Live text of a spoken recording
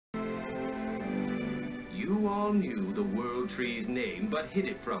you all knew the World Tree's name, but hid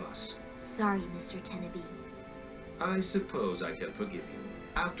it from us. Sorry, Mr. Teneby. I suppose I can forgive you.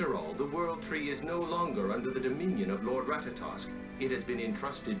 After all, the World Tree is no longer under the dominion of Lord Ratatosk. It has been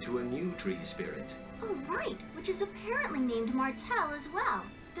entrusted to a new tree spirit. Oh, right, which is apparently named Martel as well.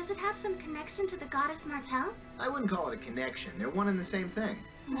 Does it have some connection to the goddess Martel? I wouldn't call it a connection. They're one and the same thing.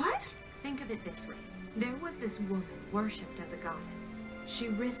 What? Think of it this way. There was this woman worshipped as a goddess. She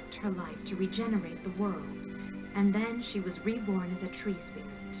risked her life to regenerate the world, and then she was reborn as a tree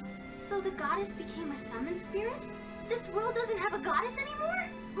spirit. So the goddess became a summoned spirit? This world doesn't have a goddess anymore?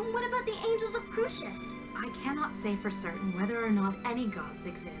 Well, what about the angels of Crucius? I cannot say for certain whether or not any gods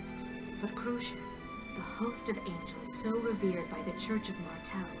exist, but Crucius, the host of angels so revered by the Church of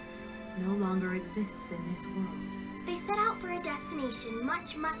Martel, no longer exists in this world. They set out for a destination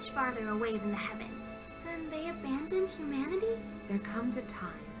much, much farther away than the heavens. Then they abandoned humanity? There comes a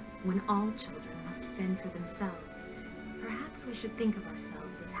time when all children must fend for themselves. Perhaps we should think of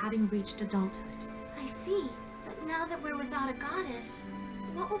ourselves as having reached adulthood. I see. But now that we're without a goddess,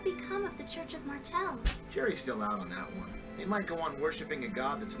 what will become of the Church of Martel? Jerry's still out on that one. They might go on worshipping a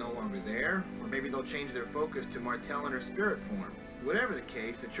god that's no longer there, or maybe they'll change their focus to Martel in her spirit form. Whatever the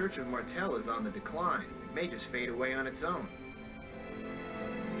case, the Church of Martel is on the decline. It may just fade away on its own.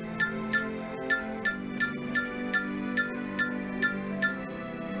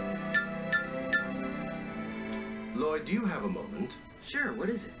 Lloyd, do you have a moment? Sure, what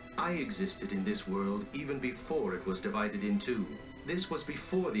is it? I existed in this world even before it was divided in two. This was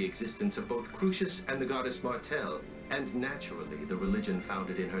before the existence of both Crucius and the goddess Martel, and naturally the religion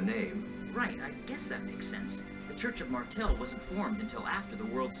founded in her name. Right, I guess that makes sense. The Church of Martel wasn't formed until after the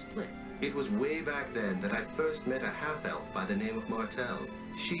world split. It was way back then that I first met a half-elf by the name of Martel.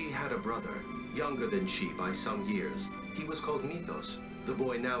 She had a brother, younger than she by some years. He was called Mythos, the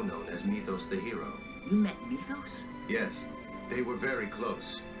boy now known as Mythos the Hero. You met Mythos? Yes, they were very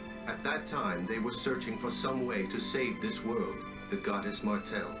close. At that time, they were searching for some way to save this world, the goddess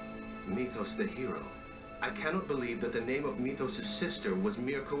Martel, Mythos the Hero. I cannot believe that the name of Mythos' sister was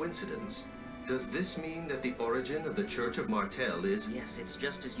mere coincidence. Does this mean that the origin of the Church of Martel is... Yes, it's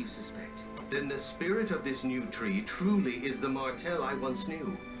just as you suspect. Then the spirit of this new tree truly is the Martel I once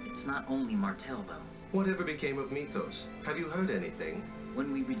knew. It's not only Martel, though. Whatever became of Mythos? Have you heard anything?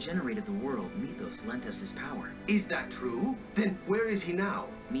 When we regenerated the world, Mythos lent us his power. Is that true? Then where is he now?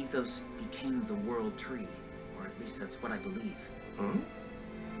 Mythos became the World Tree. Or at least that's what I believe. Hmm?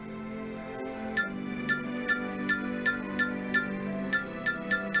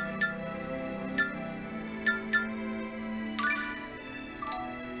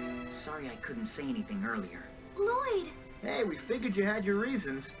 Sorry I couldn't say anything earlier. Lloyd! Hey, we figured you had your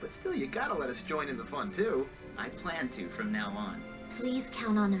reasons, but still you gotta let us join in the fun, too. I plan to from now on. Please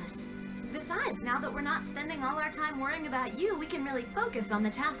count on us. Besides, now that we're not spending all our time worrying about you, we can really focus on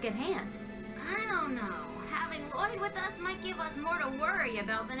the task at hand. I don't know. Having Lloyd with us might give us more to worry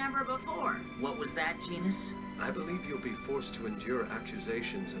about than ever before. What was that, Genus? I believe you'll be forced to endure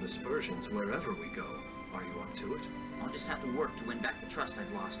accusations and aspersions wherever we go. Are you up to it? I'll just have to work to win back the trust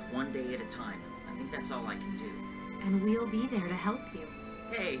I've lost, one day at a time. I think that's all I can do. And we'll be there to help you.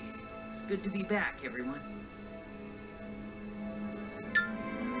 Hey, it's good to be back, everyone.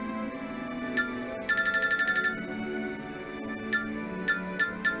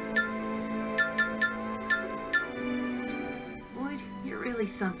 Lloyd, you're really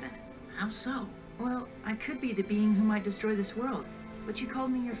something. How so? Well, I could be the being who might destroy this world, but you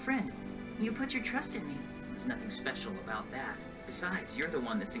called me your friend. You put your trust in me. There's nothing special about that. Besides, you're the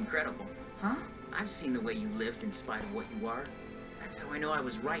one that's incredible. Huh? I've seen the way you lived in spite of what you are. That's how I know I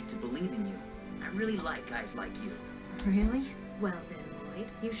was right to believe in you. I really like guys like you. Really? Well then, Lloyd,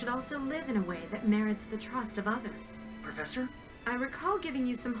 you should also live in a way that merits the trust of others. Professor? I recall giving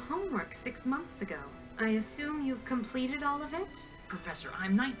you some homework 6 months ago. I assume you've completed all of it? Professor,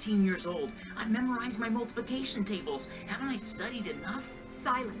 I'm 19 years old. I've memorized my multiplication tables. Haven't I studied enough?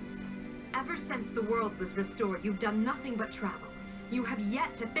 Silence. Ever since the world was restored, you've done nothing but travel. You have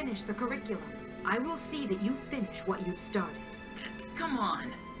yet to finish the curriculum. I will see that you finish what you've started. Come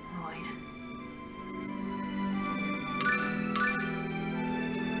on. Lloyd.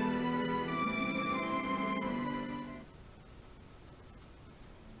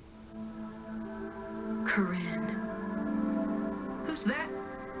 Corinne. Who's that?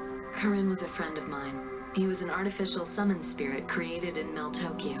 Corinne was a friend of mine. He was an artificial summon spirit created in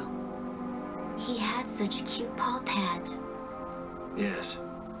Meltokyo. He had such cute paw pads. Yes,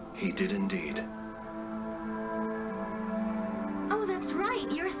 he did indeed. Oh, that's right.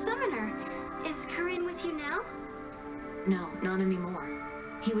 You're a summoner. Is Corinne with you now? No, not anymore.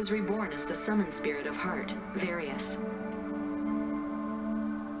 He was reborn as the summoned spirit of heart, Various.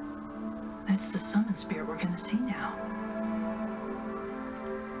 That's the summoned spirit we're gonna see now.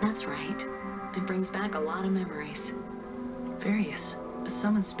 That's right. It brings back a lot of memories. Various, a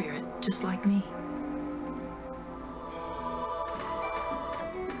summoned spirit, just like me.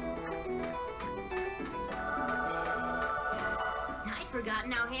 I'd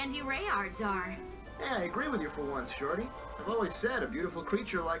forgotten how handy rayards are. Yeah, I agree with you for once, Shorty. I've always said a beautiful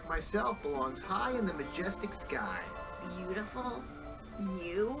creature like myself belongs high in the majestic sky. Beautiful?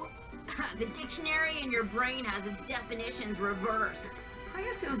 You? The dictionary in your brain has its definitions reversed. I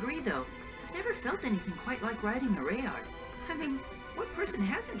have to agree, though. I've never felt anything quite like riding a rayard. I mean, what person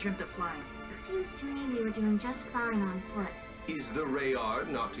hasn't dreamt of flying? Seems to me we were doing just fine on foot. Is the rayard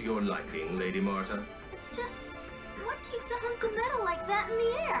not to your liking, Lady Marta? It's just, what keeps a hunk of metal like that in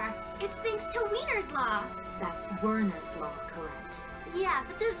the air? It's thanks to Wiener's Law. That's Werner's Law, correct? Yeah,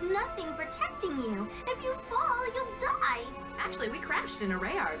 but there's nothing protecting you. If you fall, you'll die. Actually, we crashed in a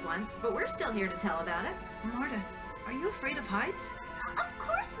rayard once, but we're still here to tell about it. Marta, are you afraid of heights? Of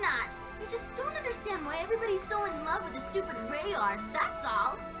course not. I just don't understand why everybody's so in love with the stupid rayards, that's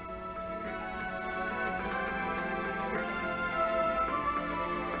all.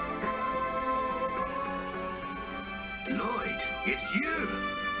 Lloyd, it's you!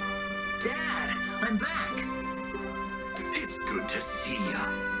 Dad, I'm back! It's good to see ya.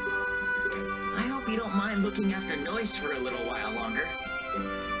 I hope you don't mind looking after Noise for a little while longer.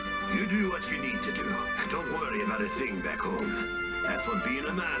 You do what you need to do, and don't worry about a thing back home. That's what being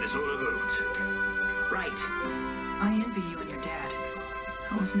a man is all about. Right. I envy you and your dad.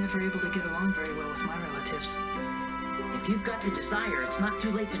 I was never able to get along very well with my relatives. If you've got the desire, it's not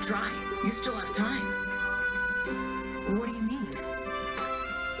too late to try. You still have time. Well, what do you mean?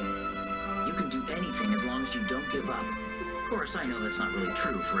 You can do anything as long as you don't give up. Of course, I know that's not really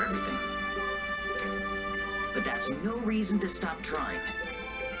true for everything. But that's no reason to stop trying.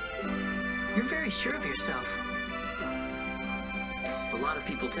 You're very sure of yourself. A lot of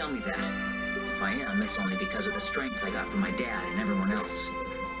people tell me that. If I am, it's only because of the strength I got from my dad and everyone else.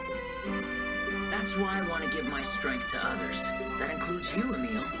 That's why I want to give my strength to others. That includes you,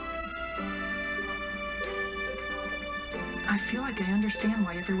 Emil. I feel like I understand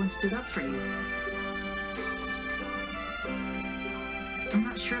why everyone stood up for you. I'm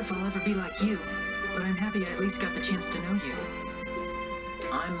not sure if I'll ever be like you, but I'm happy I at least got the chance to know you.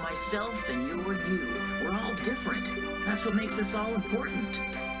 I'm myself and you're you. We're all different. That's what makes us all important.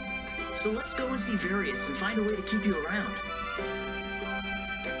 So let's go and see Various and find a way to keep you around.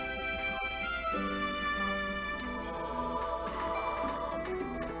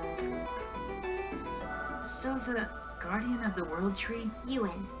 So the guardian of the world tree?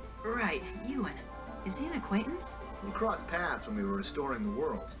 Ewan. Right, Ewan. Is he an acquaintance? We crossed paths when we were restoring the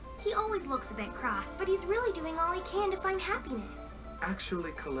world. He always looks a bit cross, but he's really doing all he can to find happiness. Actually,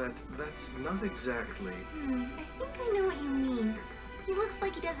 Colette, that's not exactly... I think I know what you mean. He looks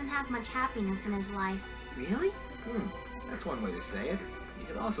like he doesn't have much happiness in his life. Really? That's one way to say it. You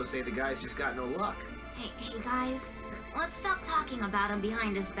could also say the guy's just got no luck. Hey guys, let's stop talking about him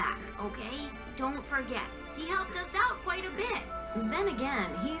behind his back, okay? Don't forget, he helped us out quite a bit. Then again,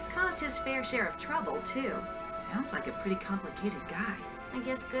 he's caused his fair share of trouble, too. Sounds like a pretty complicated guy. I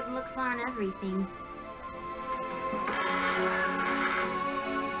guess good looks aren't everything.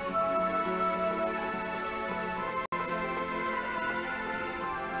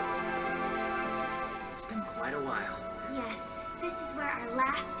 It's been quite a while. Yes, this is where our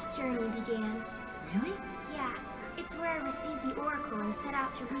last journey began. Really? Yeah, it's where I received the oracle and set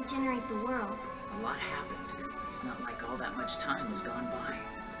out to regenerate the world. A lot happened. It's not like all that much time has gone by.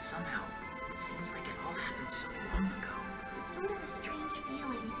 But somehow, it seems like it all happened so long ago. It's sort of a strange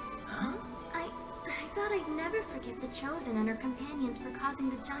feeling. Huh? I thought I'd never forgive the Chosen and her companions for causing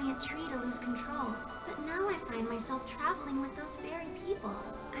the giant tree to lose control. But now I find myself traveling with those very people.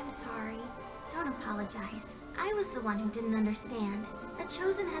 I'm sorry. Don't apologize. I was the one who didn't understand. The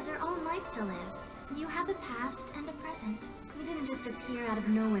Chosen has her own life to live. You have a past and a present. You didn't just appear out of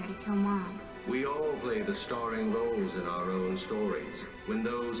nowhere to kill Mom. We all play the starring roles in our own stories. When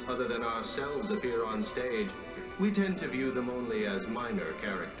those other than ourselves appear on stage, we tend to view them only as minor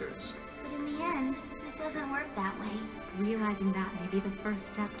characters. But in the end, it doesn't work that way. Realizing that may be the first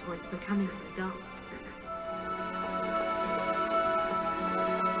step towards becoming an adult.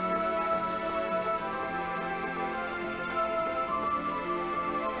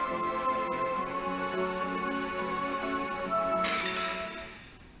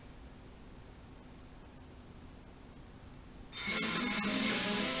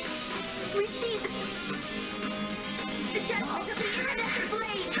 We see the judgment of the iridescent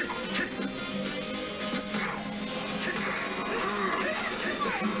blade!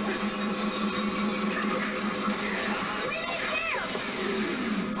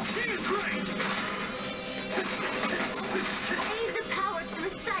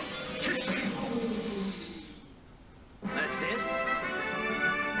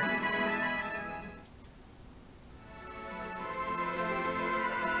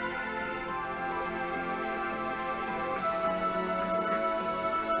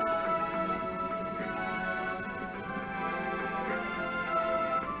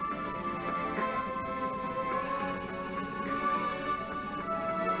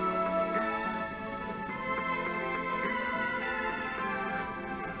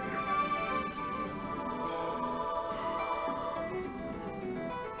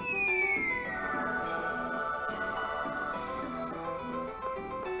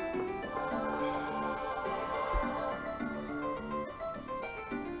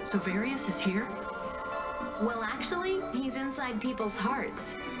 So Various is here? Well, actually, he's inside people's hearts.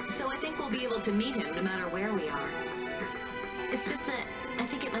 So I think we'll be able to meet him no matter where we are. It's just that I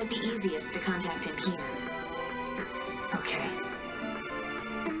think it might be easiest to contact him here. Okay.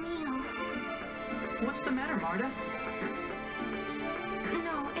 Emil. What's the matter, Marta?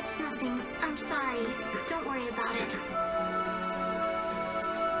 No, it's nothing. I'm sorry. Don't worry about it.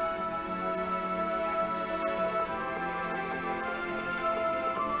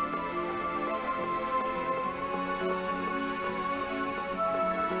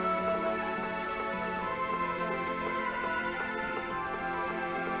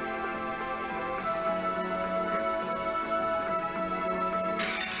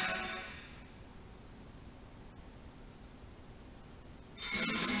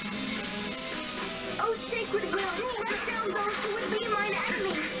 Oh, sacred will, strike down those who would be mine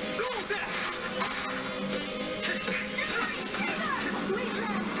enemy. Sweet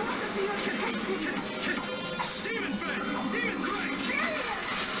love, welcome to your protection. Demon Fang! Demon Strike!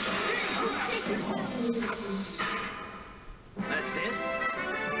 That's it?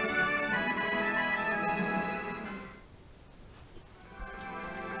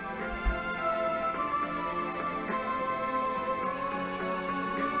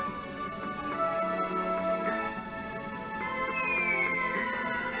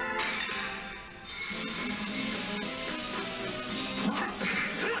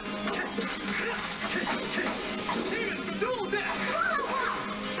 Dual Death!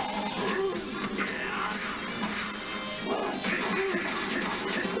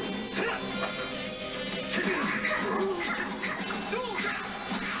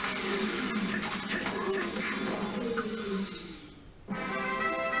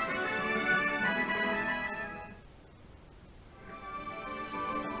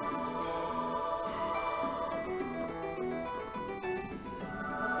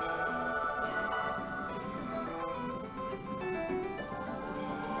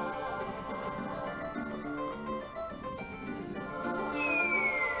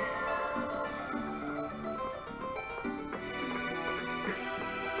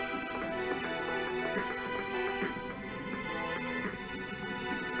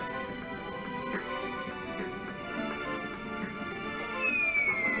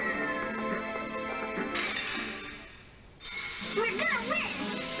 We're gonna win!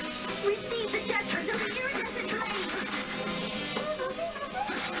 Receive the judgment of the iridescent blade!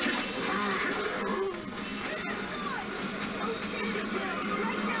 Oh, sacred will,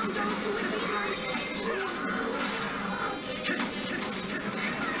 strike down those who would be mine enemy!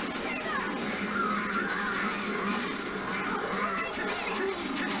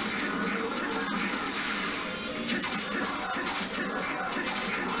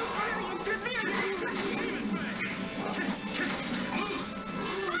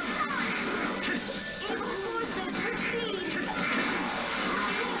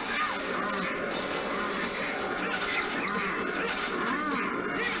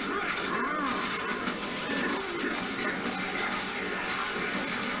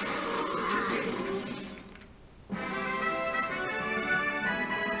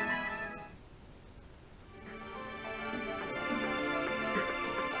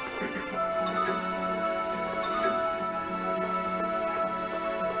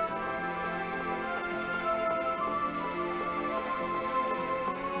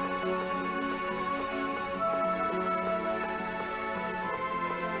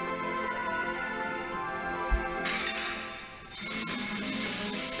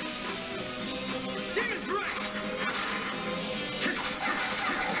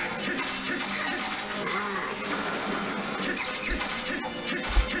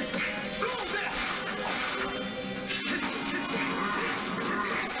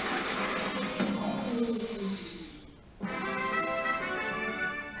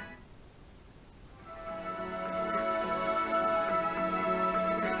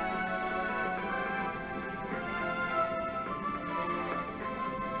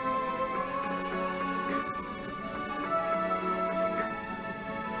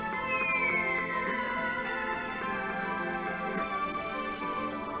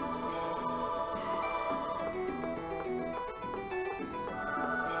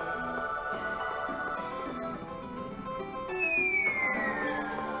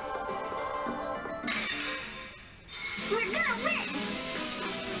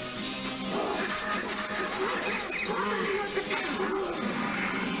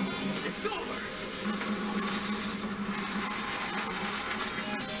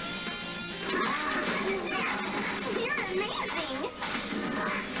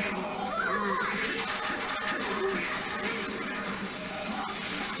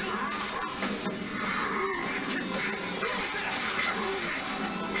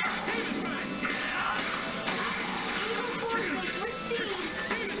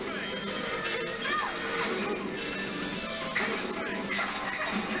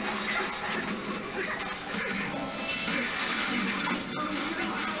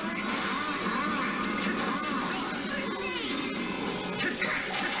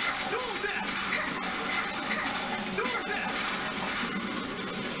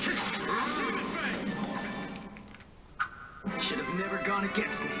 gone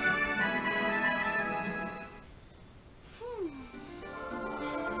against me.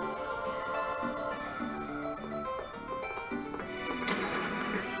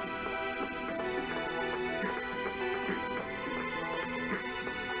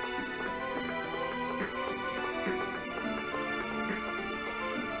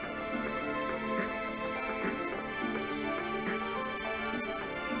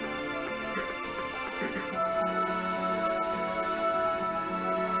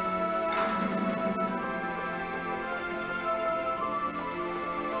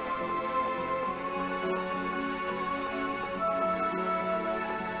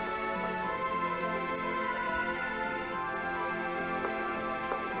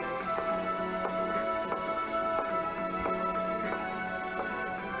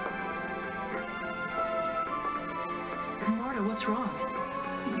 What's wrong?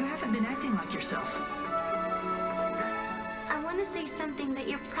 You haven't been acting like yourself. I want to say something that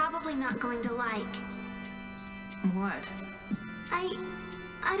you're probably not going to like. What?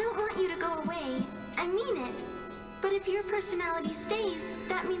 I don't want you to go away. I mean it. But if your personality stays,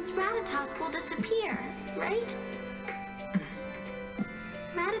 that means Ratatosk will disappear, right?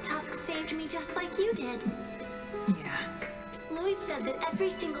 Ratatosk saved me just like you did. Yeah. Lloyd said that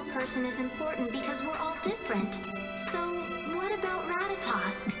every single person is important because we're all different. So, what about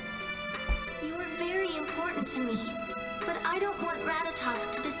Ratatosk? You are very important to me, but I don't want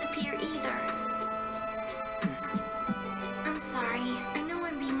Ratatosk to disappear either. I'm sorry. I know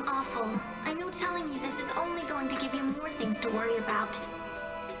I'm being awful. I know telling you this is only going to give you more things to worry about.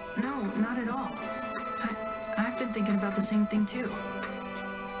 No, not at all. I've been thinking about the same thing too.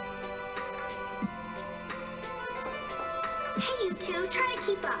 Hey, you two, try to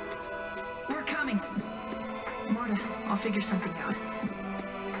keep up. We're coming. Marta, I'll figure something out.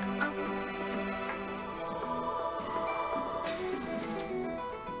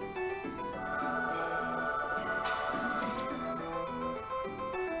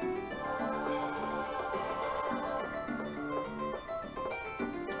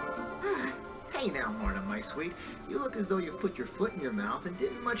 Hey now, Marta, my sweet. You look as though you put your foot in your mouth and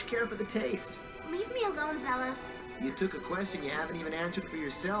didn't much care for the taste. Leave me alone, Zealous. You took a question you haven't even answered for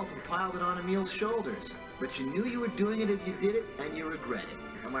yourself and piled it on Emil's shoulders. But you knew you were doing it as you did it, and you regret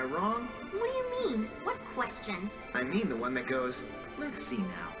it. Am I wrong? What do you mean? What question? I mean the one that goes, let's see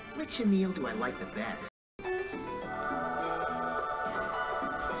now, which Emil do I like the best?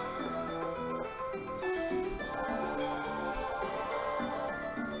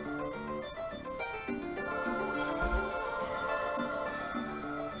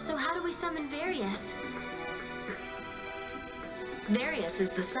 So how do we summon Various? Various is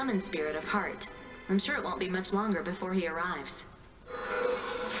the summon spirit of Heart. I'm sure it won't be much longer before he arrives.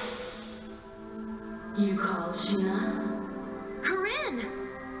 You called, Gina? Corinne!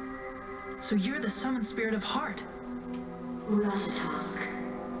 So you're the summoned spirit of Heart. Ratatosk.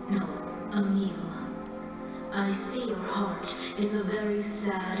 No, Emil. I see your heart is a very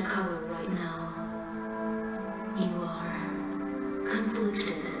sad color right now. You are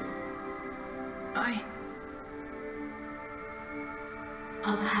conflicted.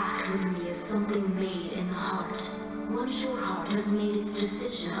 A pact with me is something made in the heart. Once your heart has made its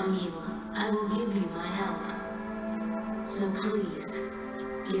decision, Emil, I will give you my help. So please,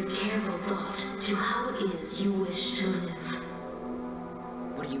 give careful thought to how it is you wish to live.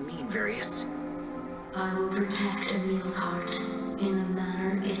 What do you mean, Various? I will protect Emil's heart in the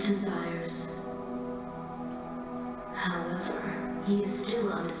manner it desires. However, he is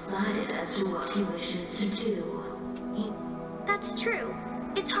still undecided as to what he wishes to do. That's true.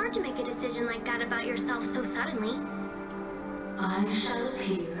 It's hard to make a decision like that about yourself so suddenly. I shall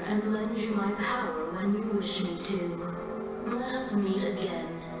appear and lend you my power when you wish me to. Let us meet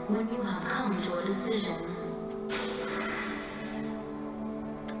again when you have come to a decision.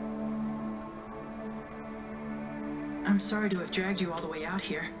 I'm sorry to have dragged you all the way out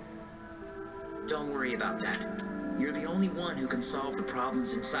here. Don't worry about that. You're the only one who can solve the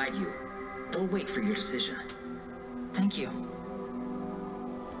problems inside you. We'll wait for your decision. Thank you.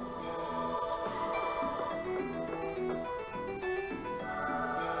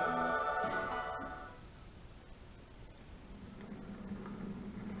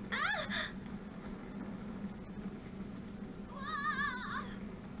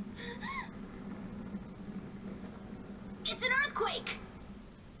 It's an earthquake!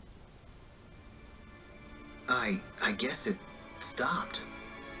 I guess it stopped.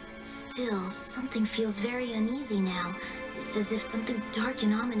 Still, something feels very uneasy now. It's as if something dark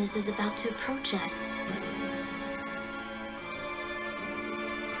and ominous is about to approach us.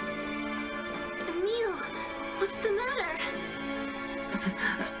 Emil, what's the matter?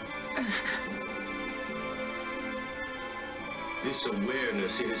 This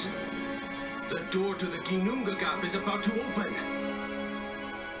awareness is... The door to the Ginunga Gap is about to open.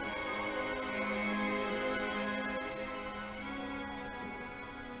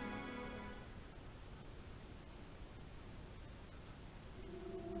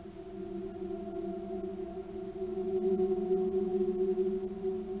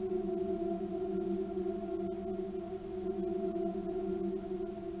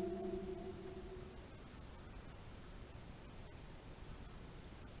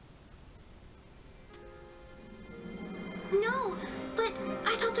 No, but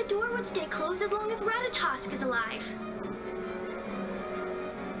I thought the door would stay closed as long as Ratatosk is alive.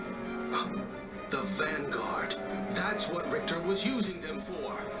 The Vanguard. That's what Richter was using them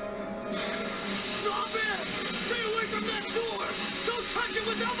for. Stop it! Stay away from that door! Don't touch it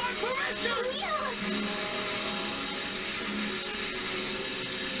without my permission!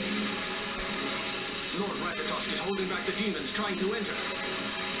 Lord Ratatosk is holding back the demons trying to enter.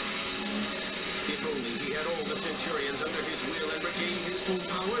 If only he had all the Centurions under his will and regained his full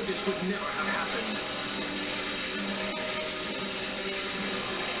power, this would never have happened.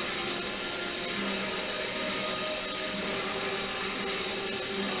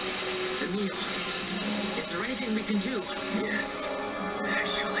 Emil, is there anything we can do? Yes.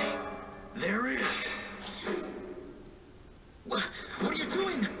 Actually, there is. What are you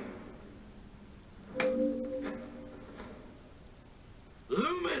doing?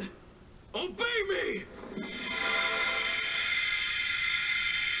 Lumen! Obey me!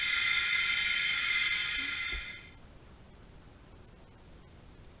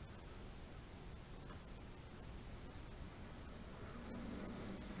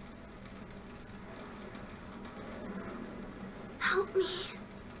 Help me.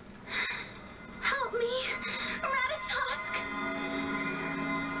 Help me. Ratatosk.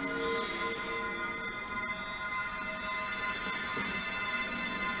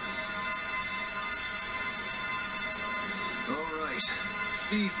 All right.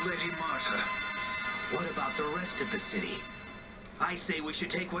 Seize Lady Marta. What about the rest of the city? I say we should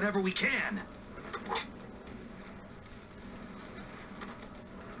take whatever we can.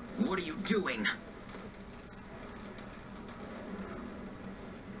 What are you doing?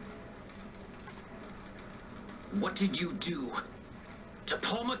 What did you do to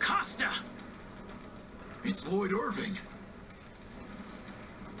Paul McCosta? It's Lloyd Irving.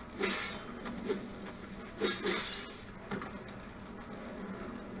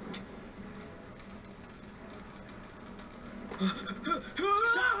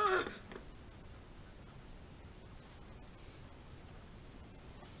 Stop!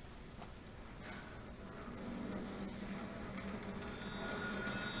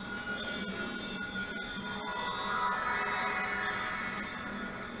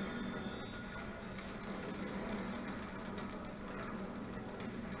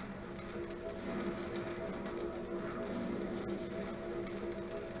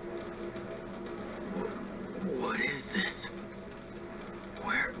 What is this?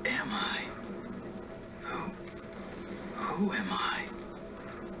 Where am I? Who am I?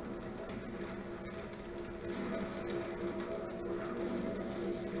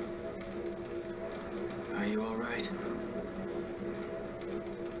 Are you all right?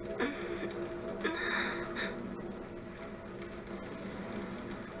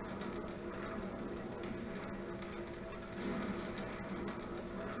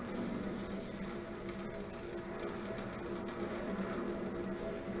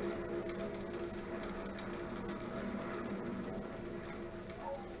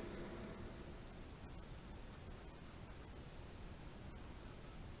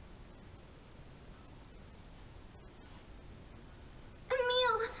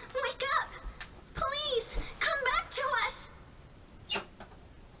 Emil, wake up. Please, come back to us.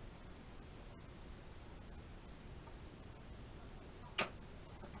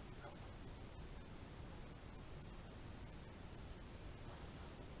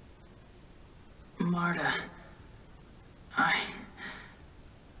 Marta,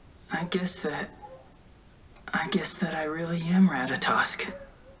 I guess that I really am Ratatosk.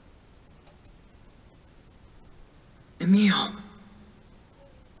 Emil.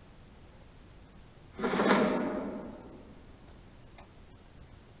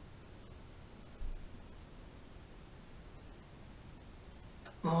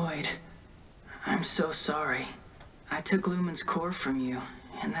 Lloyd, I'm so sorry. I took Lumen's core from you,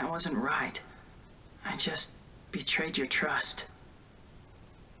 and that wasn't right. I just betrayed your trust.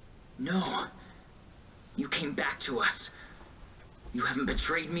 No. You came back to us. You haven't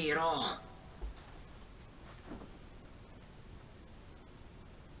betrayed me at all.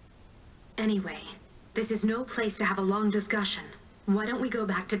 Anyway, this is no place to have a long discussion. Why don't we go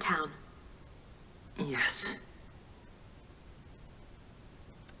back to town? Yes.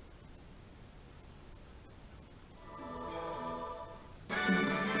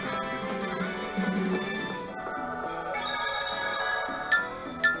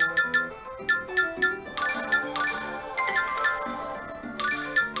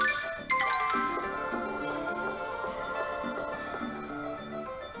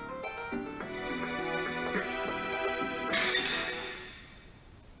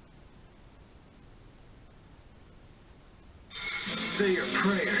 Say your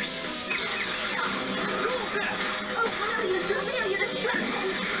prayers. Oh, brilliant! Reveal your destruction!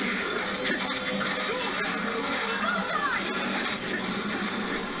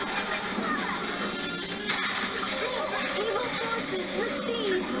 Evil forces,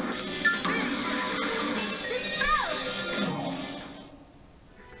 receive! Dispel!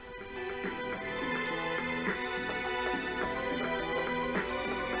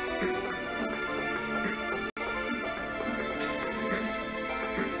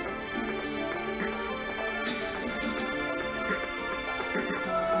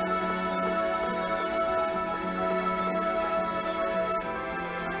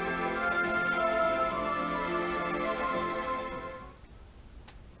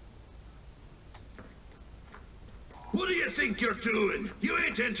 What do you think you're doing? You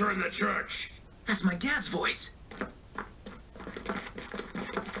ain't entering the church. That's my dad's voice.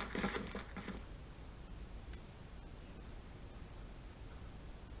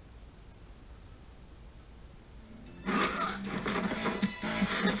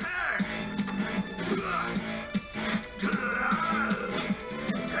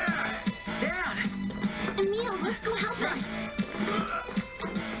 Dad! Emil, let's go help them.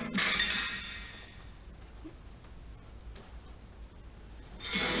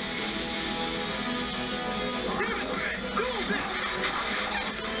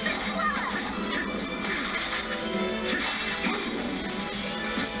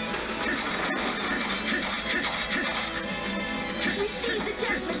 Receive the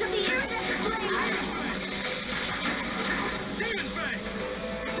judgment of the iridescent blade!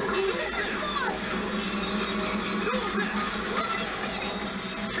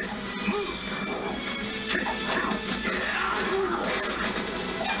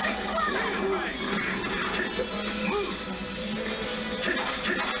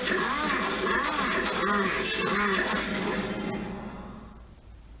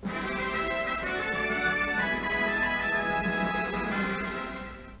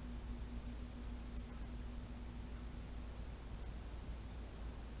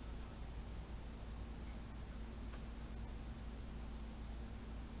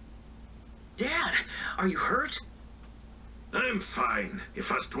 Dad, are you hurt? I'm fine. If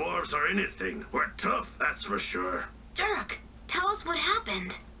us dwarves are anything, we're tough, that's for sure. Dirk, tell us what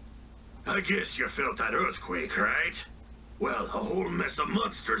happened. I guess you felt that earthquake, right? Well, a whole mess of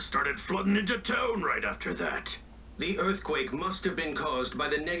monsters started flooding into town right after that. The earthquake must have been caused by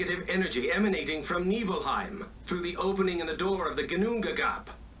the negative energy emanating from Nibelheim through the opening in the door of the Gnunga Gap.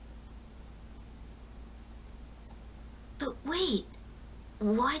 But wait,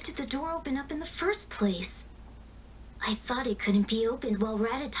 why did the door open up in the first place? I thought it couldn't be opened while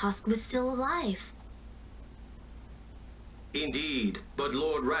Ratatosk was still alive. Indeed, but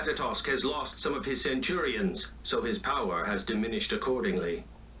Lord Ratatosk has lost some of his centurions, so his power has diminished accordingly.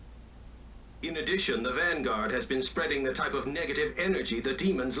 In addition, the Vanguard has been spreading the type of negative energy the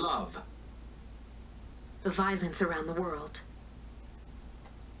demons love. The violence around the world.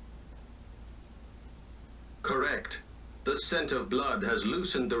 Correct. The scent of blood has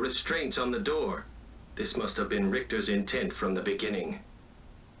loosened the restraints on the door. This must have been Richter's intent from the beginning.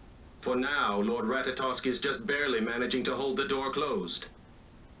 For now, Lord Ratatosk is just barely managing to hold the door closed.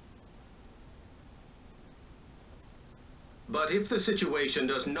 But if the situation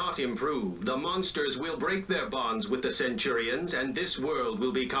does not improve, the monsters will break their bonds with the Centurions, and this world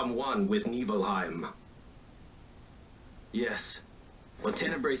will become one with Nibelheim. Yes. What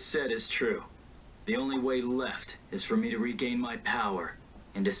Tenebrae said is true. The only way left is for me to regain my power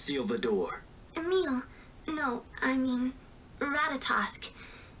and to seal the door. Emil, no, I mean, Ratatosk.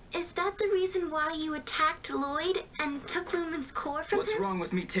 Is that the reason why you attacked Lloyd and took Lumen's core from him? What's wrong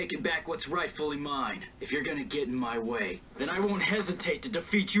with me taking back what's rightfully mine? If you're gonna get in my way, then I won't hesitate to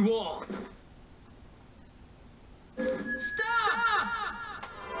defeat you all. Stop!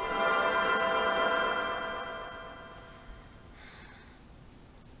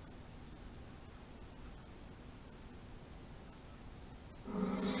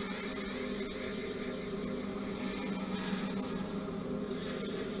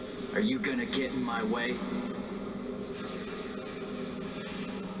 Are Are you gonna get in my way?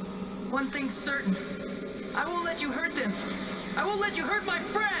 One thing's certain. I won't let you hurt them. I won't let you hurt my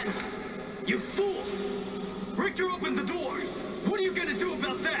friends! You fool! Richter opened the door! What are you gonna do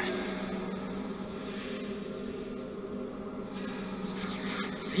about that?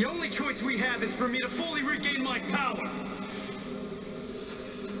 The only choice we have is for me to fully regain my power!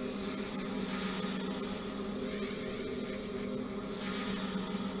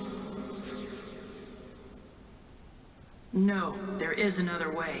 No, there is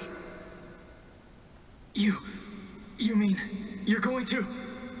another way. You mean, you're going to?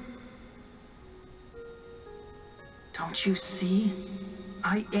 Don't you see?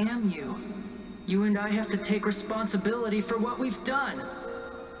 I am you. You and I have to take responsibility for what we've done.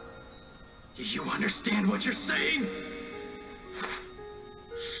 Do you understand what you're saying?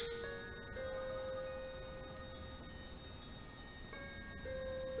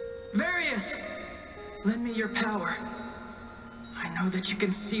 Various! Lend me your power. I know that you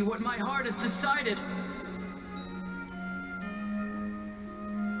can see what my heart has decided.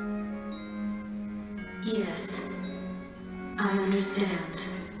 Yes, I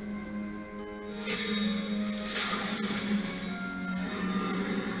understand.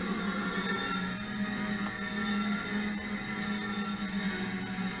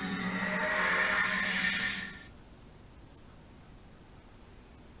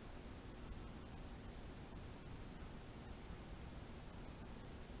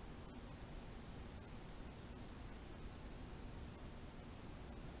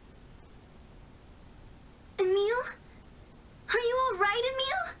 Emil? Are you all right,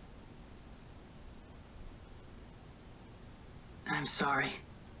 Emil? I'm sorry.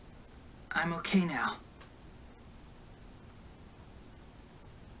 I'm okay now.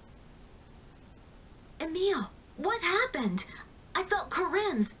 Emil, what happened? I felt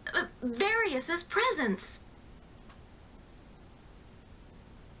Corinne's, Various' presence.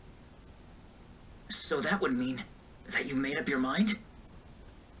 So that would mean that you made up your mind?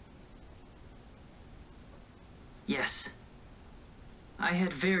 Yes. I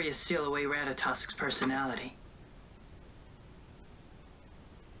had Various seal away Ratatosk's personality.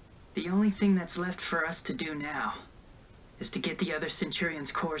 The only thing that's left for us to do now is to get the other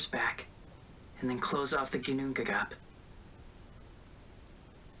Centurion's cores back, and then close off the Ginnungagap.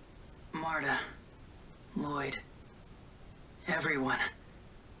 Marta, Lloyd, everyone,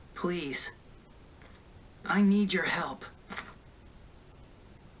 please. I need your help.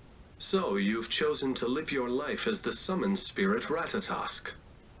 So, you've chosen to live your life as the summoned spirit Ratatosk.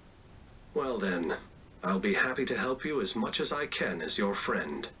 Well then, I'll be happy to help you as much as I can as your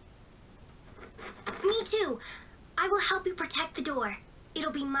friend. Me too. I will help you protect the door.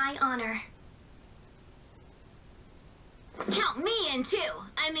 It'll be my honor. Count me in too.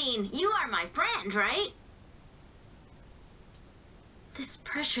 I mean, you are my friend, right? This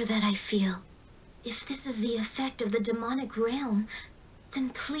pressure that I feel, if this is the effect of the demonic realm,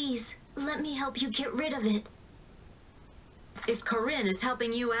 then please, let me help you get rid of it. If Corinne is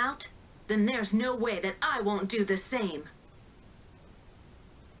helping you out, then there's no way that I won't do the same.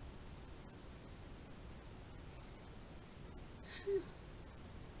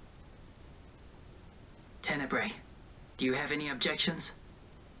 Tenebrae, do you have any objections?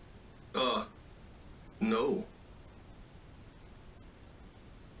 No.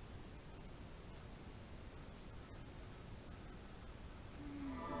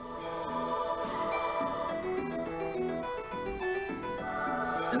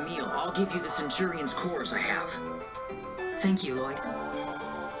 Emil, I'll give you the Centurion's cores I have. Thank you, Lloyd.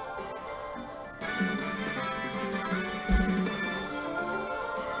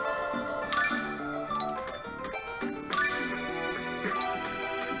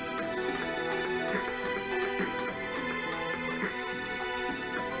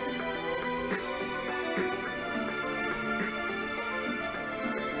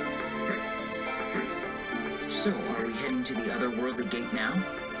 So, are we heading to the otherworldly gate now?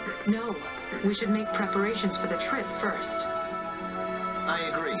 No, we should make preparations for the trip first. I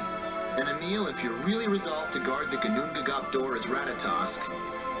agree. And Emil, if you're really resolved to guard the Ginnungagap door as Ratatosk,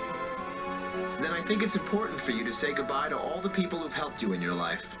 then I think it's important for you to say goodbye to all the people who've helped you in your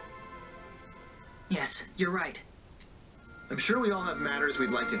life. Yes, you're right. I'm sure we all have matters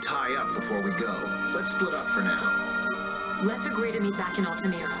we'd like to tie up before we go. Let's split up for now. Let's agree to meet back in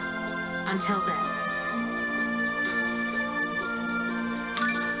Altamira. Until then.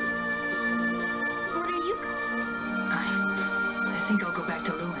 What are you... I think I'll go back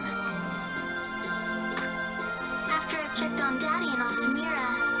to Lewin. After I've checked on Daddy in Altamira,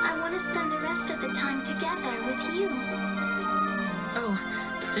 I want to spend the rest of the time together with you. Oh,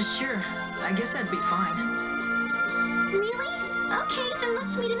 Sure. I guess that'd be fine. Really? Okay, then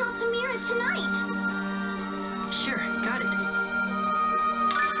let's meet in Altamira tonight. Sure, got it.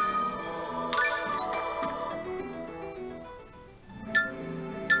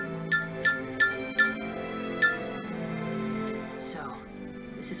 So,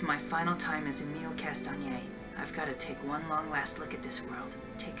 this is my final time as Emile Castagnier. I've got to take one long last look at this world,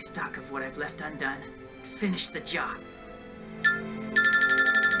 take stock of what I've left undone, finish the job.